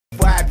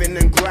driving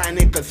and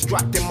grinding,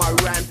 constructing my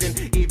rhymes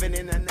in, even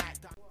in the night.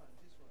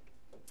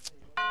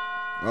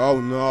 Oh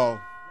no.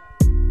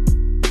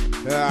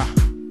 Yeah.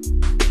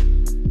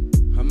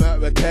 I'm up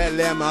to tell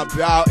them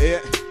about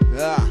it.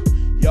 Yeah.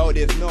 Yo,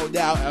 there's no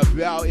doubt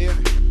about it.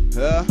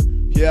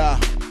 Yeah.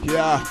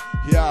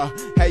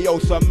 Hey yo,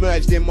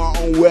 submerged in my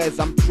own words,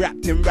 I'm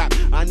trapped in rap.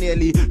 I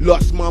nearly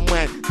lost my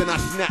mind, then I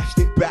snatched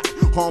it back.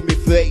 Call me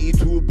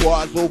 32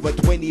 bars over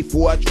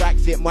 24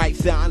 tracks. It might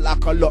sound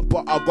like a lot,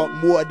 but I got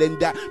more than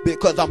that.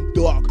 Because I'm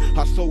dark,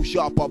 I'm so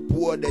sharp, I'm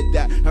bored of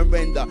that. And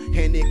render,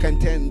 any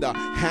contender,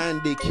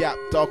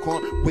 handicapped. I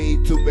can't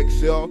wait to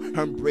excel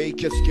and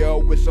break your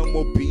scale with some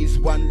obese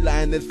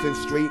one-liners and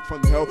straight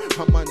from hell.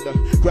 I'm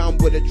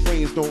underground where the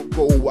trains don't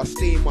go. I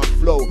stay my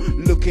flow,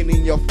 looking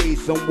in your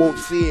face and won't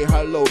say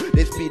hello.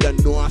 This be the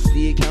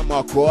nasty, come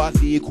across,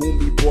 he call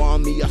me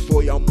balmy. I saw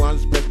your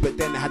man's best, but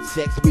then I had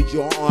sex with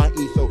your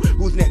auntie. So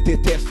who's next to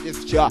test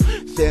this chart?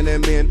 Send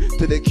him in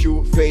to the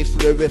cute face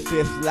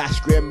lyricist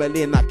 /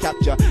 gremlin. I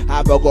capture,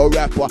 have a go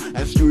rapper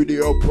and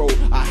studio pro.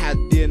 I had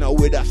dinner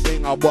with a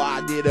singer, but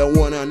I didn't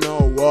wanna know.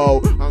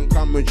 Whoa, I'm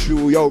coming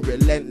true, yo,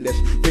 relentless.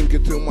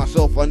 Thinking to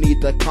myself, I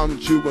need to come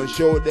true and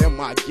show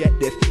them I get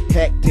this.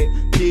 Hectic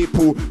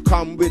people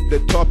come with the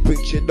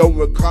topics, you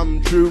don't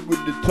come true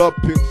with the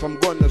topics. I'm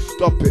gonna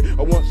stop it.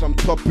 I want some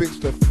topics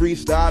to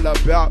freestyle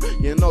about.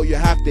 You know you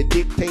have to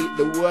dictate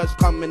the words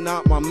coming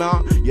out my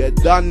mouth. You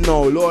done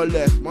know,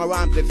 lawless, my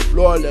rhymes is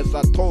flawless.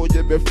 I told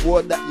you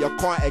before that you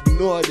can't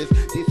ignore this.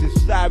 This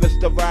is Cyrus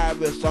the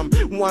virus, I'm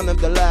one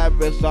of the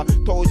livest. I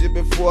told you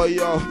before,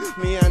 yo,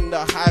 me and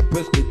the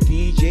hypers, the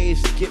DJ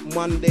skip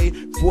Monday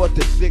 4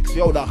 to 6,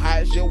 yo, the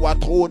high show. I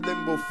told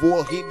him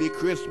before he be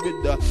crisp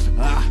with the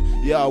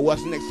yeah,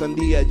 what's next on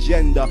the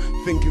agenda?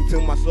 Thinking to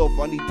myself,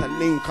 I need to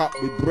link up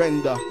with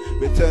Brenda.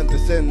 Return to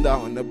sender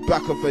on the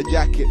back of her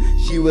jacket.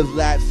 She was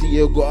like, see,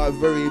 you got a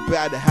very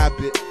bad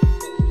habit.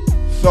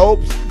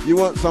 Soaps, you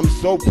want some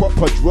soap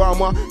opera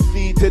drama?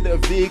 C to the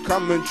V,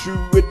 coming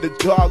true with the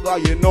dogger.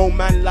 You know,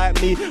 man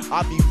like me,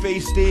 I be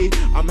feisty.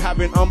 I'm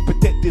having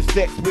unprotected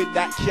sex with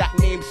that cat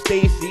named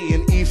Stacy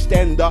in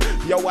EastEnder.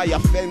 Yo, I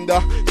offender.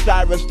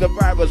 Cyrus the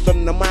virus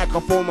on the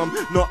microphone. I'm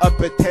not a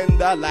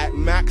pretender like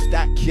Max.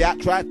 That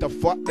cat tried to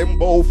fuck them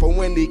both, and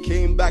when he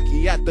came back,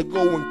 he had to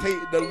go and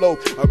take the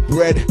loaf of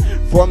bread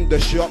from the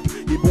shop.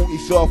 He bought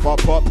himself a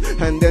pop,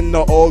 and then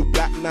the old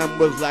black man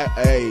was like,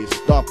 hey,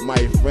 stop,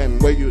 my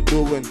friend, what you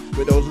doing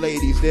with those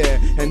ladies there?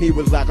 And he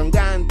was like, I'm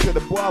going to the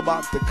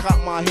barber to cut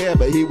my hair.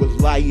 But he was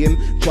lying,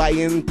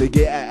 trying to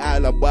get an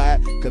alibi,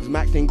 cause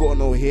Max ain't got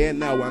no hair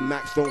now and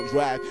Max don't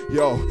drive.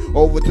 Yo,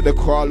 over to the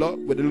car lot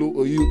where the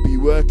little you be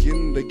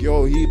working. The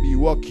girl he be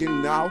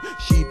walking now,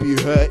 she be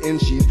hurting.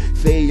 She's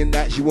saying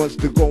that she wants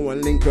to go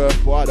and link her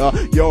father.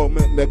 Yo,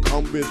 make me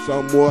come with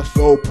some more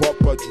soap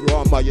opera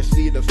drama. You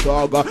see the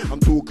saga I'm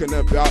talking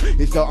about?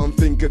 It's that I'm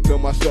thinking to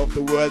myself,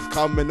 the words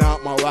coming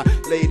out my right.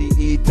 Lady,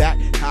 eat that,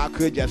 how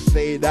could you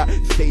say that?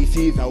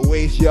 Stacy's a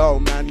waste, yo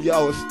man,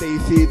 yo,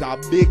 Stacy's a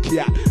big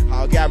cat.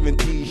 I'll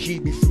guarantee she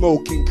be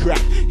smoking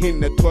crack in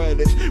the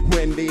toilets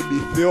when they be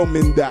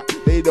filming that.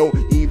 They don't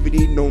even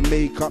need no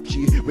makeup,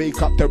 she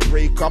wake up to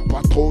break up.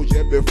 I told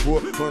you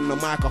before, on the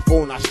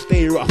microphone I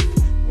stay rough.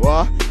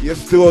 What? You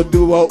still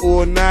do a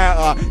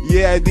all-nighter?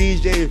 Yeah,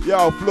 DJ,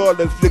 yo,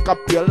 flawless, flick up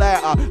your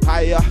lighter.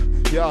 Higher,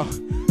 yo,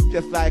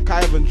 just like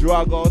Ivan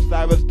Drago,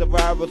 Cyrus the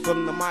virus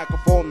on the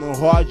microphone, no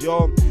hard,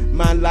 yo.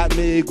 Man like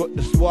me got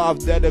the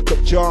suave,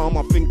 delicate charm.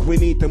 I think we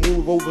need to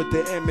move over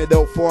to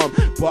Emmerdale Farm,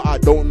 but I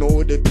don't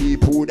know the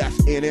people that's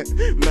in it.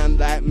 Man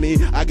like me,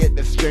 I get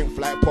the strength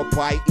like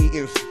Popeye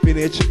eating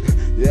spinach.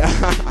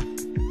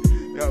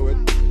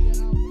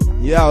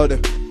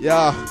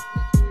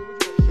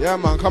 Yeah,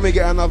 man, come and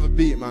get another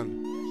beat, man.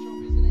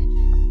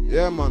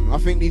 Yeah, man, I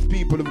think these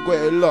people have got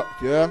it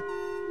locked, yeah?